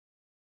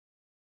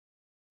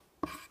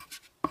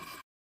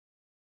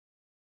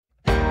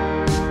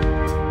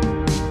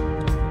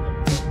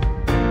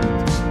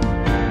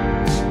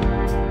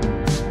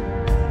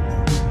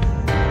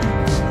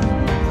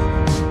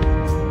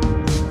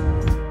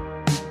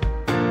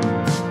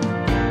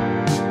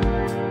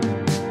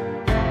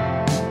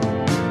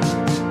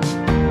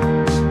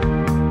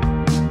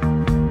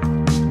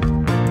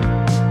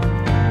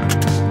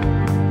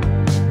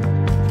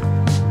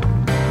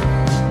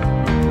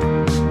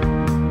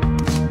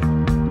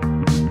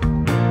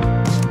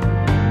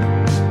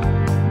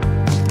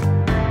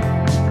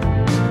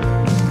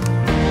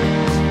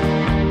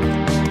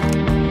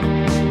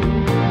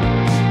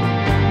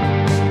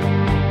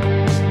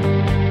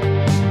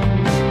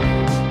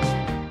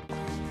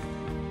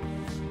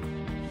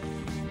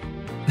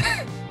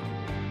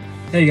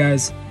Hey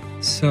guys,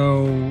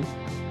 so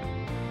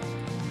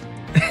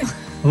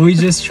we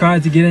just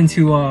tried to get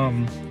into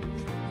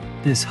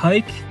this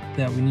hike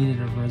that we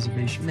needed a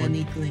reservation for.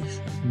 Many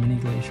Glacier. Many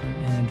Glacier,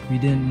 and we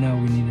didn't know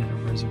we needed a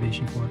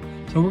reservation for it.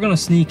 So we're gonna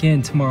sneak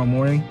in tomorrow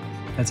morning.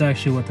 That's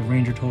actually what the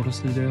ranger told us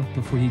to do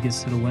before he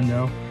gets to the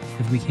window,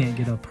 because we can't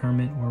get a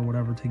permit or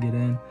whatever to get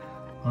in.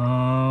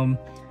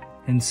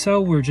 And so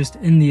we're just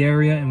in the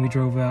area, and we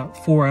drove out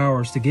 4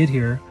 hours to get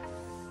here.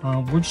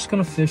 We're just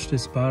gonna fish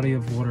this body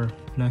of water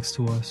next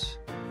to us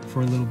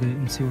for a little bit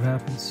and see what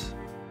happens.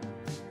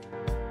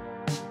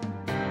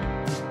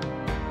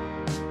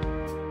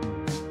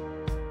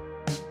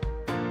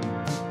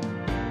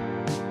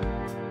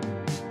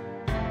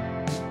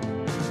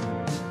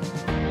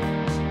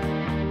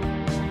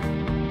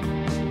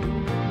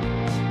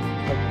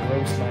 How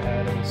gross my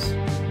hat is.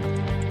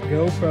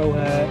 GoPro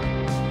hat.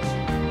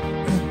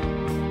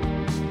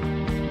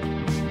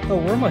 Oh,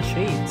 where are my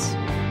shades?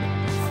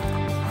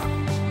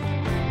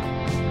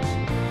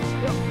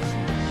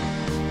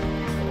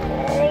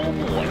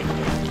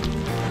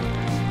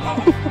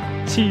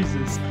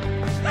 Jesus.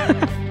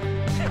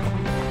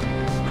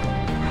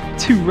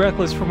 Too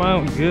reckless for my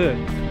own good.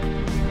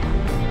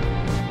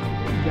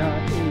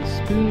 Got a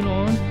spoon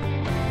on.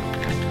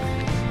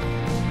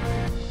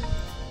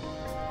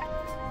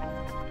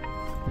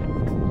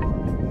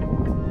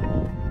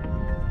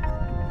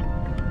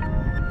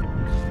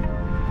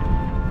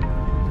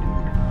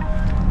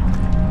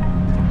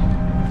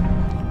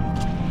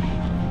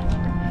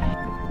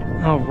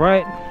 All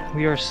right,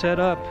 we are set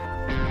up.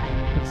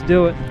 Let's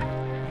do it.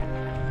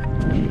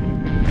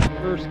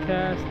 First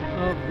cast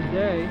of the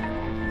day.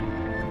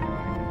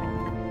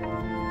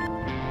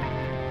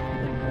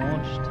 And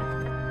launched.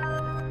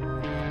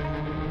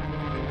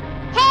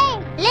 Hey,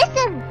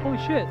 listen! Holy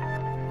shit.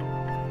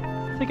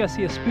 I think I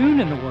see a spoon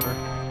in the water.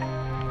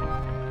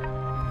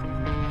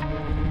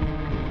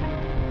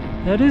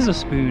 That is a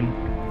spoon.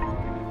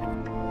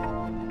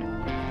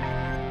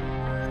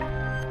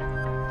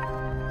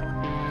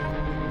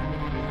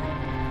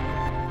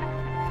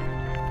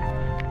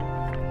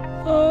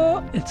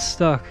 Oh, it's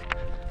stuck.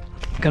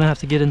 I'm gonna have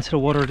to get into the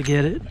water to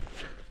get it.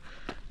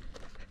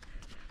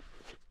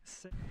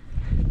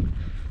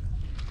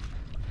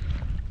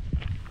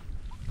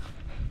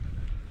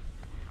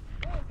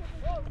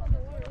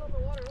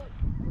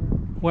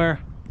 Where?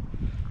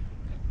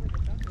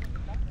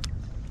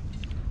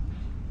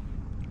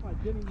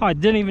 Oh, I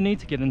didn't even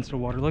need to get into the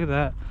water. Look at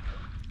that.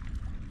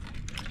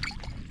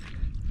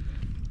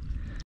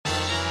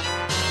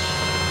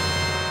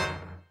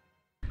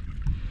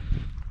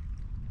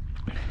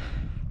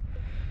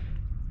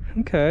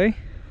 Okay.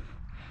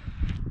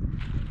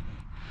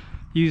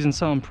 Using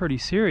something pretty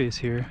serious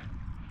here.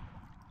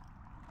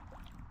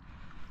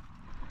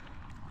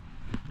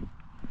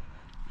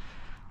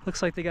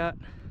 Looks like they got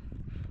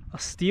a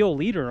steel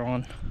leader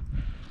on.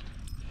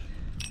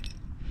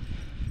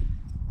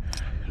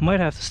 Might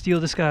have to steal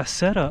this guy's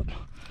setup.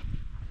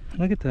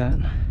 Look at that.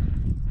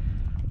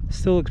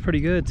 Still looks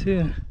pretty good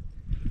too.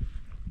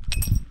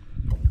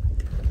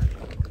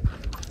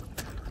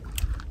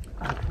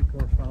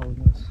 People are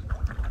following us.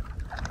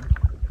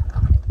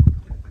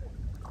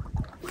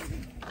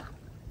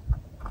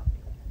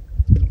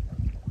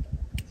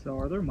 So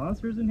are there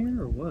monsters in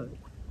here or what?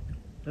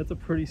 That's a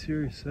pretty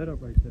serious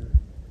setup right there.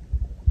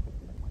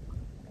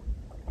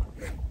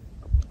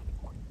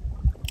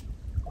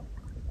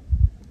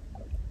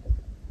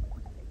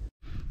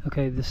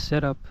 Okay, this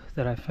setup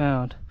that I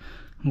found,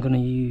 I'm gonna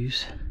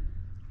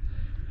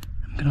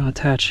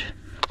attach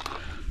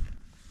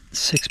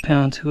 6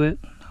 pound to it.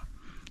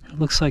 It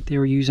looks like they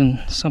were using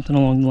something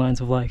along the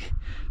lines of like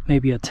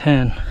maybe a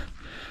 10.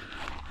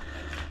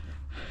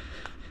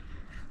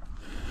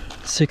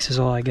 6 is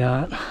all I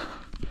got,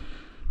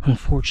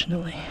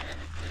 unfortunately.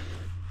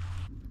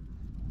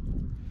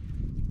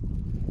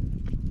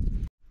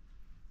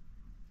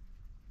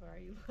 Why are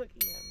you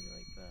looking at me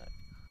like that?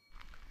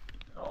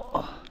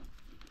 Oh.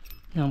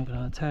 Now I'm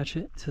gonna attach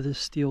it to this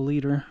steel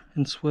leader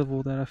and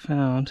swivel that I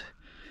found.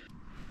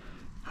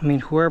 I mean,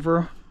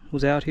 whoever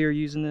was out here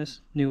using this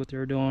knew what they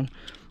were doing.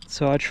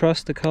 So I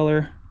trust the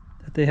color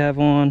that they have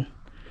on,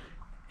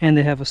 and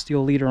they have a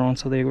steel leader on,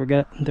 so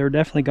they're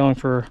definitely going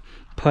for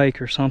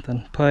pike or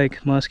something.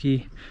 Pike,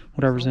 musky,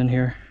 whatever's in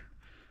here.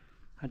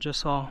 I just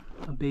saw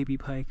a baby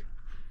pike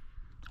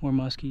or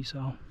musky,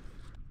 so.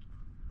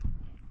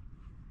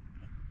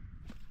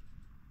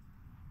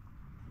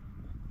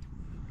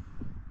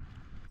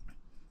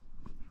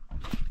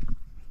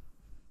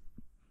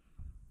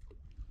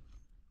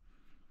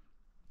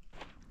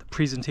 The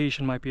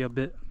presentation might be a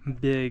bit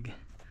big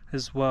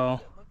as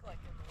well.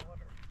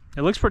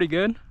 It looks pretty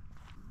good.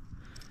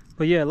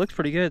 But yeah, it looks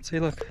pretty good. See,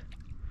 look.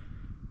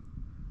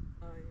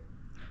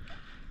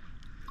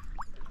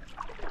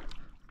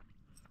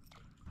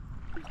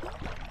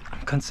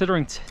 I'm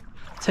considering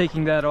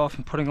taking that off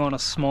and putting on a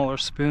smaller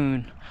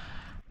spoon.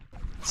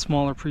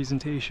 Smaller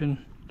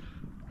presentation.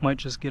 Might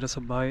just get us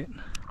a bite.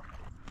 I'm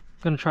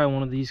gonna try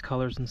one of these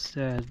colors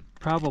instead.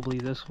 Probably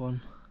this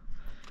one.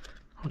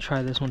 I'll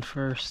try this one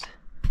first.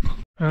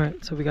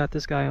 Alright, so we got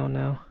this guy on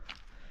now.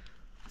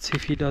 Let's see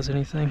if he does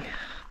anything.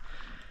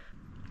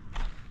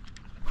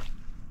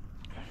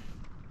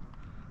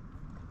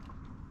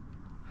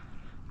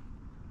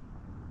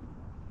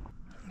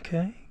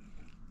 Okay.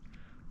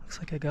 Looks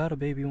like I got a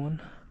baby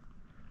one.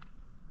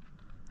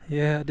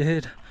 Yeah, I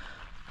did.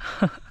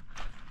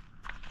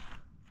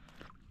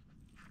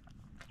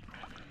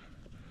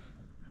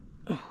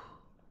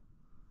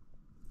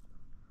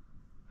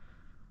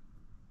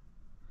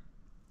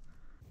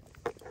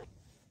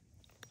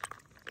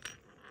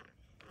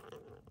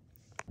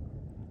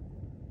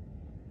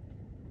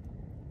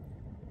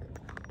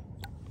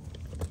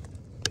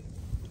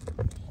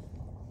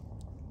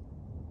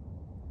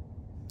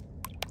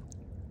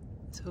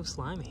 So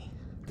slimy.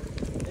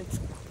 It's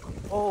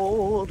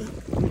cold.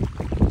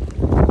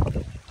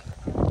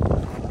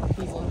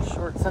 He's in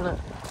shorts and a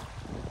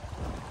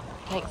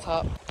tank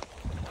top.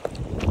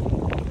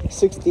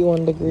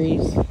 61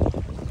 degrees.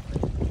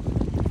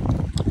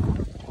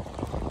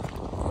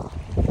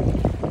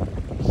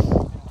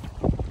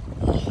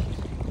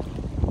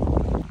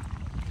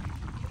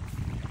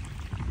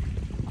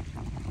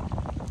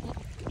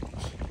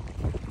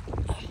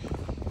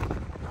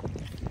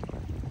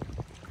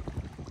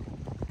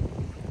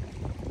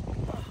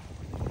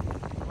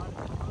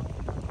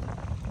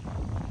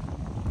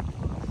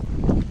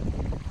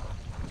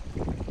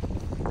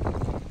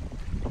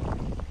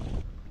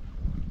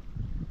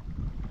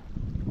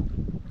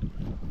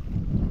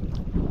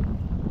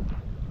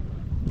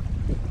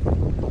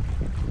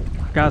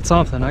 Got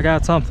something, I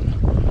got something.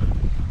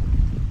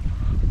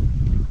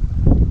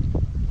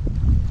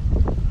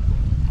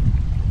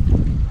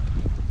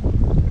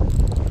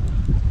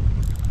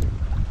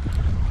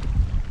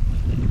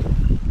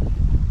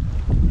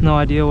 No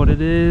idea what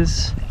it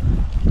is.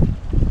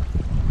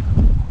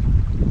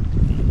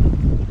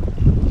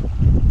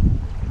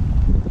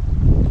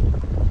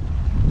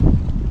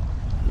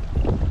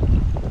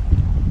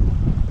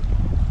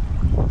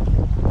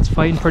 It's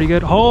fighting pretty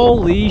good.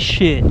 Holy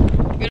shit.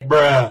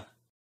 Bruh.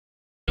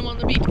 Get him on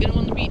the beach, get him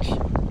on the beach.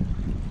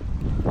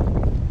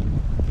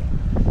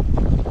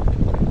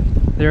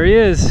 There he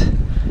is.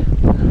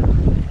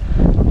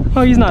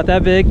 Oh, he's not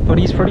that big, but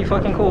he's pretty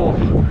fucking cool.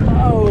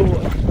 Oh.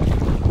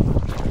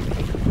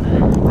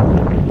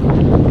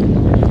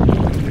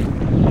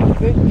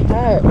 Good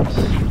catch.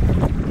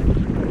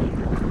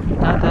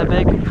 Not that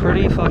big, but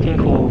pretty fucking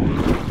cool.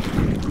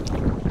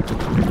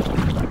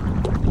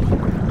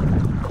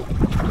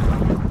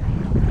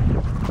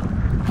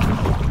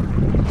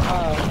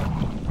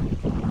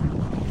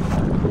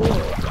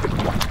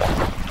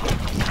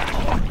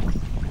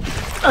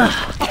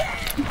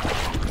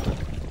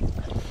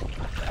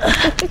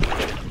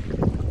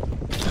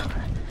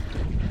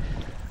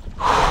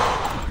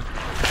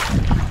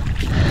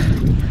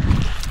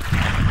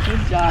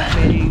 Good job,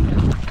 babe.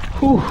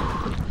 Whew.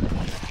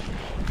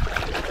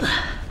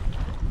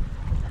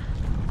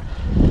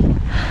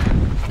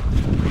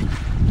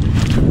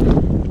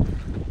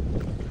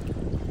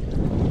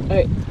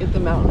 Alright, get the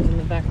mountains in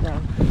the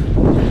background.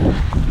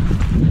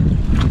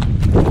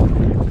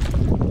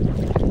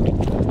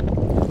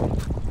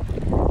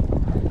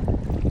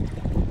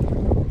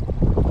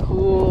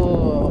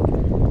 Cool.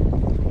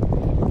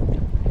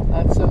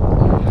 That's so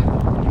cool.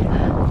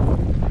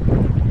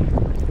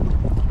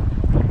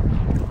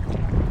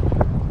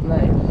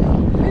 Nice.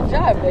 Good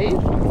job, babe.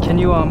 Can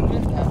you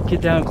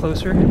get down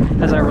closer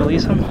as I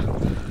release him?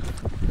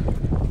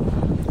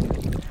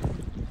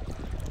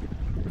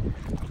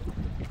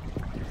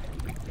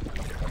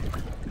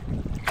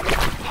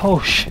 Oh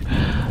shit.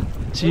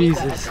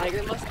 Jesus.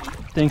 Tiger musky?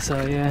 Think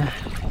so, yeah.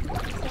 So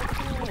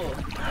cool.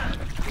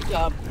 Good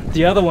job.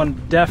 The other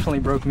one definitely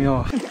broke me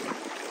off.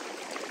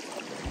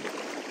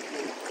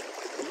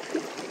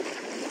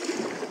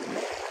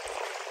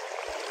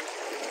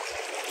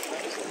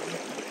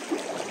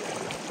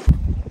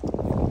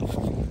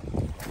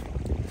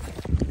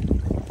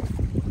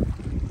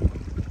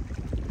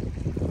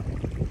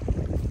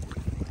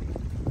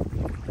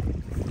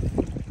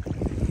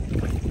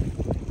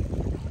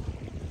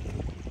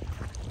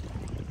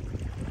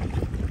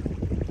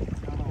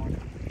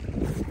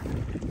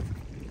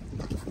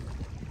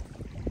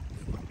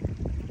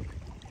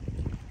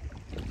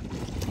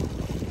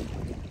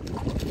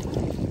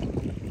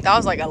 That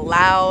was like a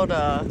loud,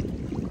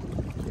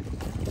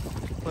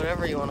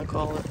 whatever you want to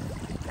call it.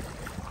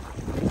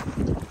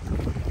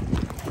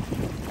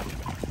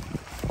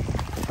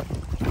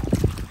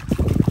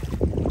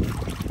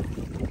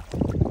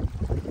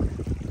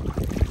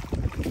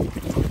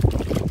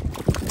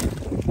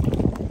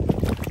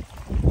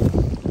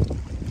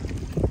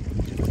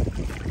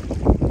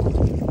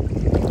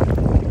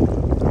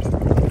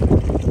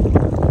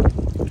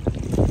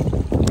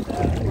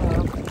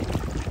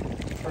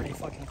 Pretty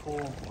fucking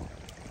cool.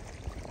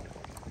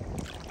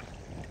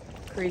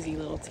 Crazy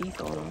little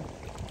teeth on them.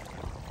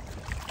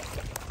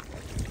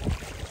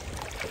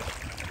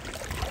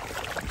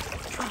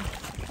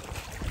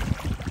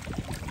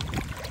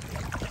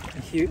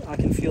 I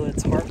can feel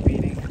its heart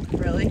beating.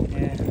 Really?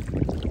 Yeah.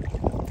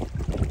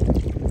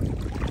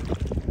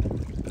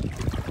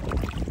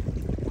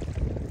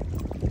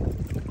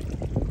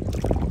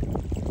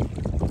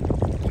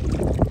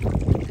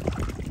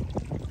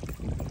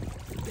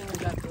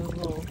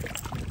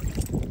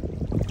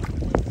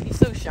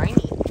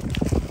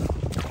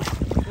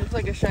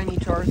 like a shiny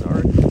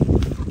Charizard.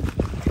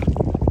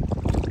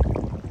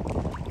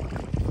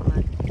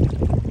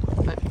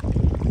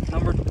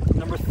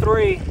 Number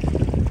 3.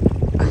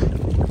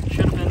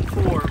 Should have been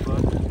 4,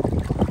 but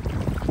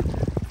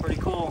pretty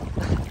cool.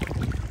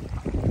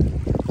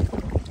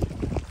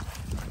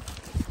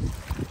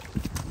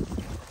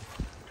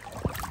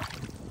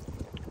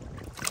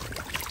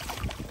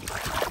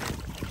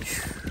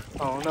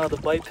 Oh no, the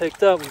bite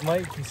picked up. We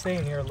might be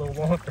staying here a little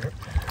longer.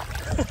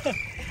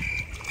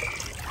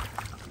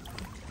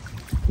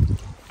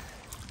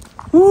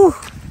 Woo!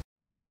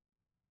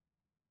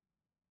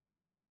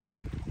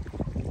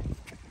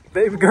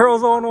 Baby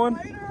girl's on one.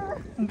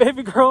 Spider!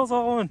 Baby girl's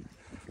on one.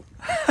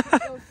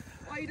 Yo,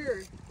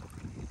 spider!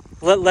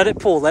 Let it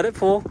pull. Let it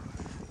pull.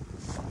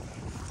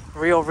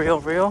 Reel, reel,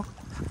 reel.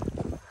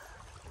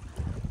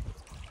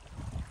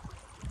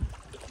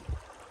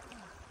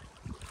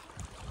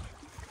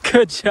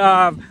 Good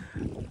job.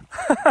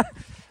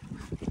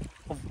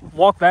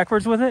 Walk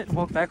backwards with it.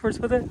 Walk backwards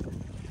with it.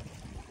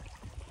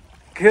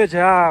 Good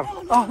job.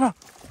 Oh no.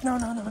 No,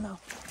 no, no, no.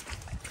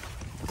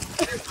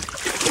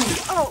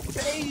 Oh,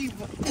 babe!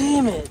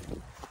 Damn it.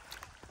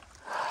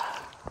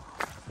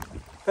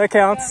 That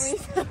counts.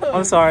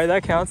 I'm sorry.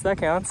 That counts. That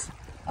counts.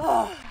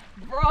 Oh,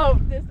 bro,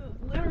 this is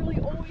literally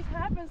always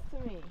happens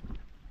to me.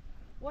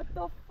 What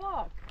the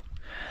fuck?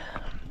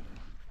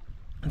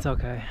 It's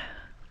okay.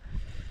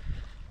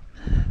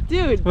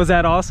 Dude. Was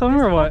that awesome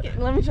or what?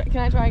 Let me try. Can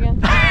I try again?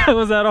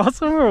 Was that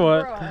awesome or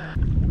what?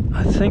 Bro.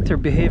 I think they're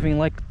behaving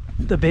like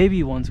the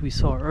baby ones we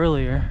saw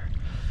earlier.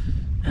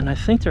 And I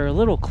think they're a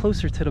little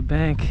closer to the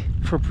bank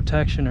for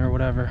protection or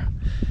whatever.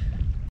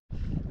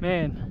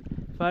 Man,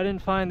 if I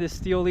didn't find this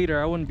steel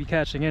leader, I wouldn't be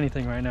catching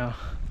anything right now.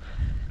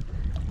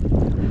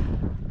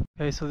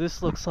 Okay, so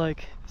this looks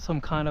like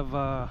some kind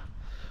of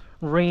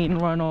rain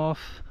runoff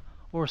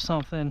or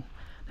something.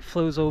 It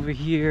flows over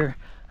here,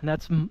 and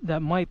that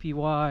might be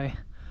why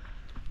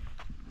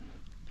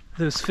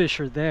those fish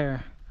are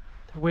there.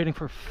 They're waiting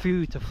for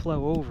food to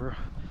flow over.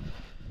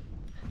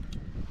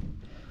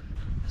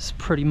 It's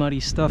pretty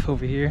muddy stuff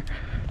over here.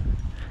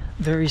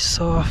 Very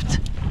soft.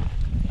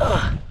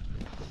 Ugh.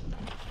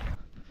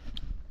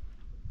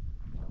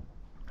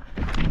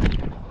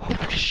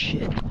 Oh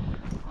shit.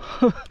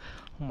 Oh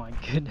my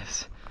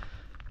goodness.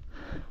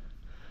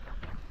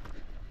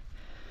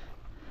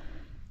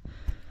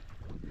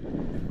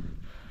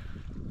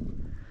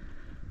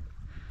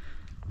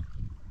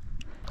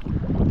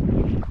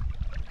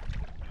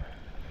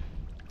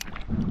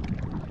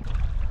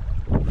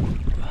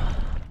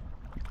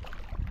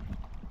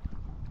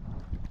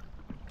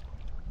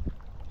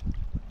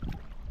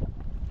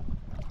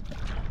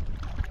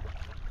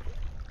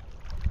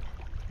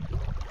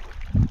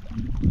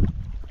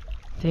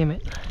 Damn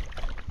it.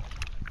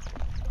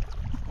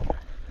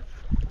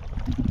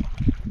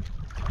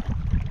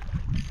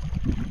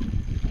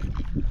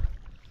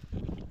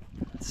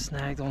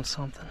 Snagged on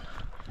something.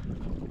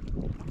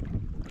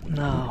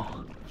 No.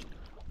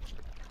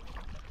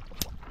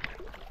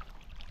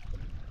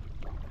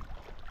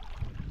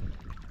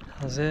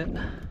 That was it.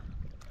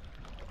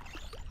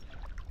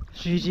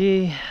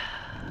 GG.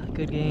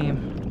 Good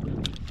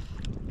game.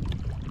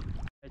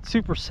 It's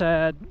super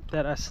sad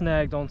that I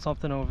snagged on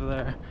something over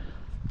there.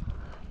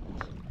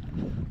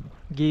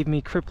 Gave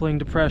me crippling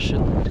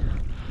depression,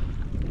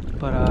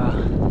 but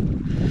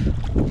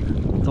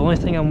the only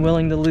thing I'm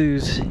willing to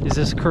lose is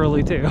this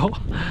curly tail,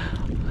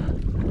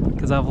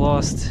 because I've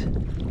lost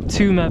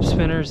 2 map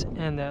spinners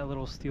and that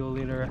little steel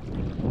leader.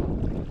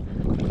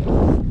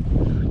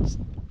 It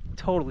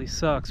totally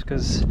sucks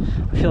because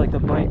I feel like the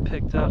bite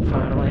picked up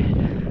finally.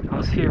 I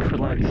was here for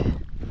like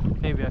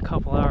maybe a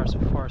couple hours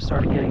before I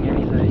started getting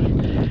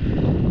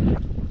anything.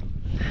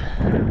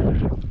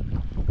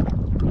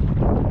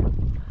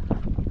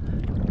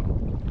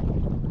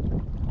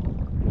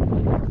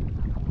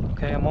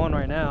 Okay, I'm on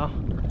right now.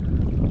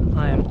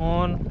 I am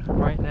on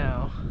right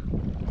now.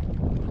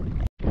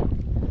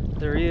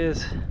 There he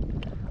is,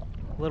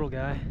 little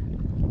guy.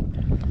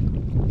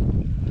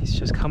 He's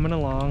just coming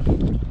along,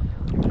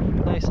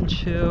 nice and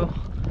chill.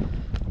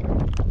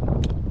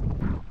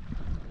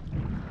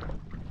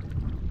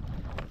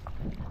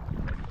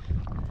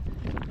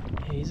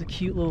 Hey, he's a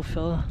cute little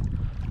fella.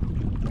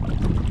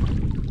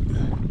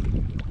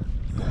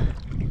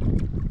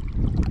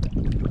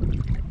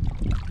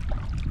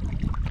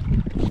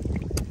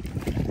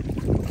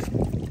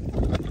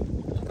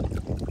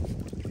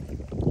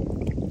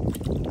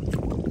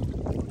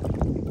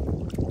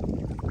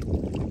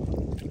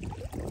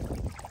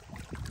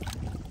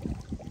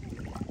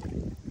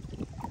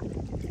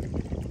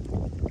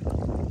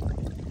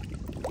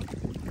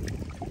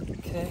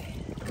 Okay.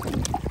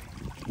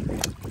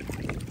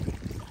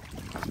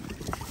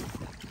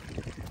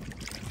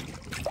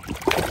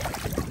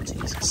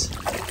 Jesus.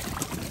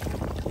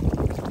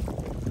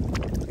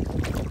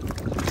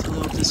 He's a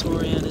little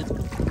disoriented.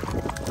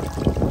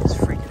 He's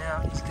freaking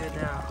out. He's good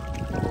now.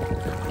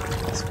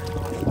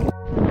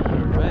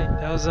 Alright,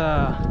 that was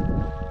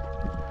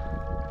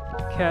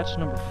catch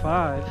number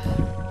 5.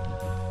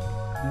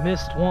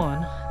 Missed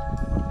one.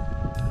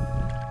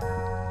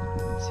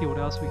 see what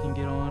else we can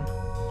get on.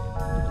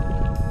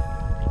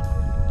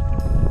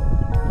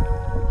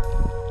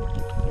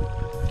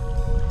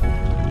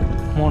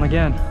 Come on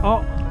again.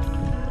 Oh!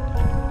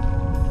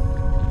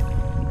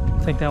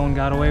 I think that one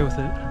got away with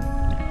it.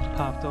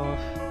 Popped off.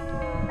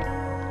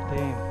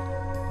 Damn.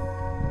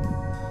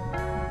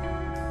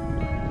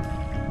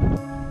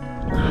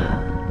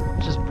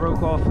 Just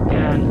broke off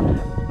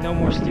again. No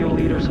more steel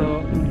leader, so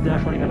I'm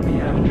definitely gonna be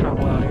having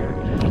trouble out here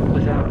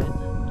without it.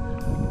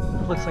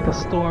 Looks like a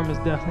storm is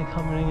definitely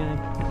coming in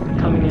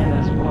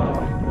as well.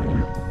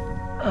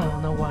 I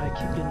don't know why I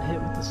keep getting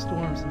hit with the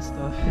storms and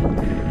stuff.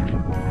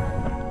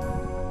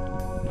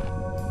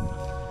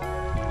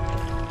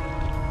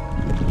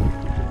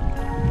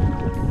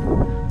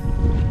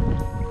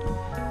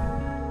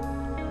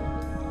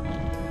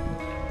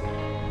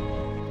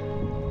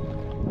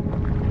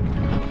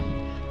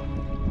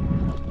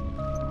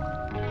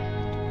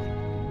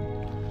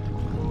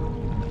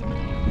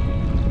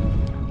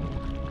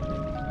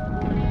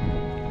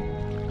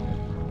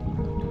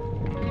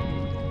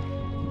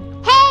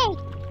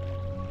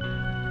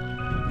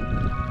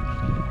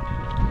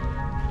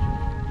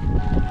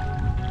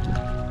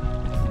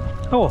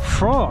 Oh, a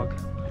frog.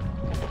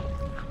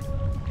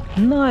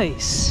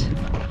 Nice.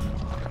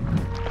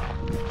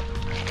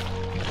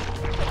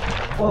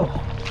 Whoa.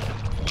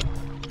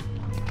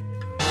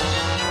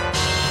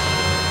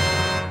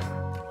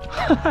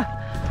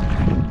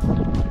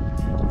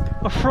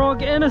 A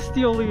frog and a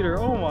steel leader.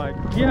 Oh my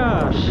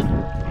gosh.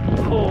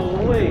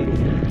 Holy.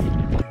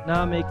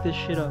 Now make this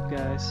shit up,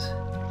 guys.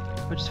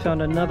 I just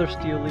found another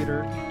steel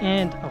leader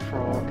and a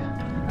frog.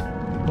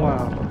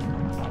 Wow.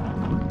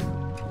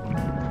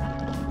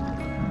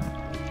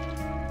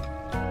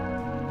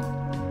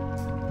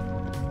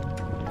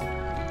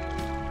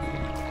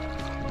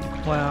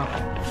 Wow,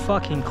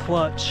 fucking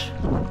clutch.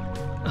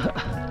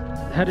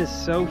 That is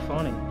so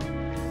funny.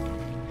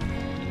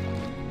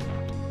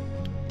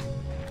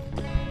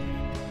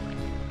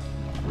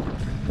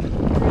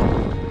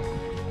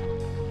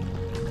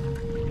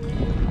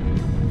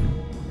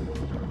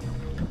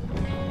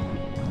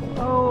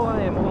 Oh,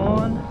 I am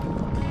on.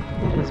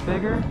 It is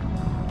bigger.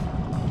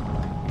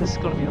 This is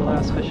gonna be the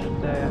last fish of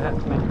the day. I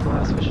have to make it the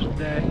last fish of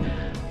the day.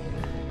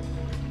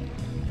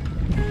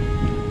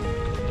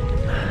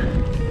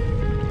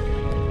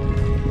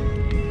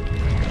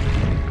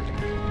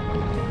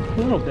 A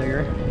little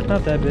bigger,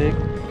 not that big.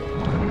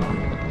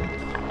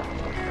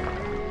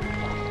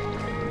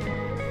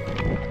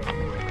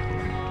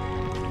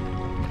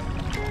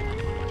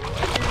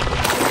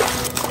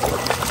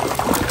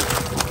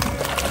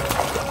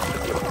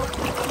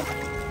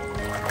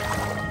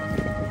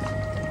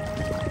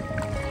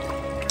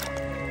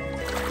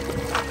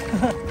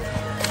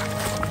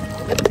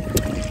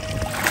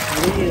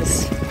 There he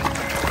is.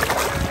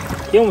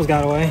 He almost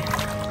got away.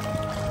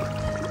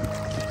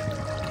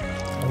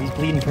 Oh, he's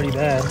bleeding pretty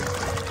bad.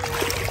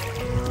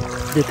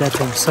 Did that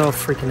to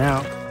himself, freaking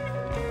out.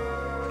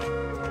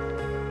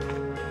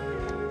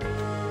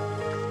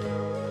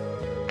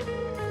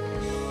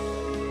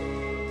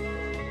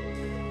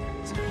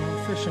 It's all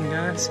fishing,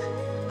 guys.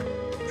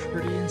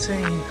 Pretty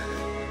insane.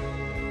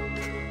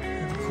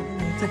 Have a couple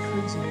minutes of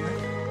cruising here.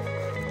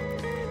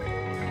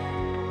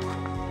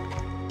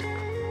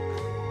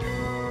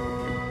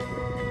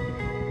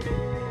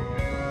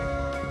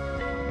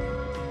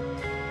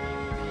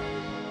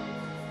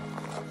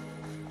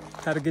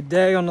 Had a good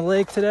day on the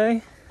lake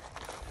today.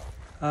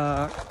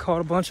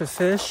 Caught a bunch of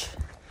fish.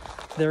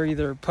 They're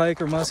either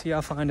pike or musky.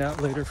 I'll find out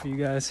later for you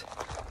guys.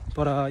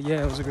 But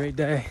yeah, it was a great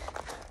day.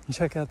 And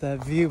check out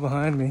that view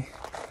behind me.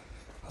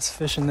 I was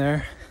fishing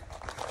there.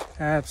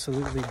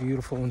 Absolutely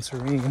beautiful and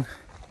serene.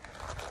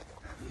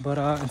 But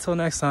until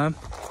next time,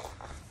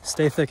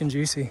 stay thick and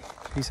juicy.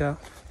 Peace out.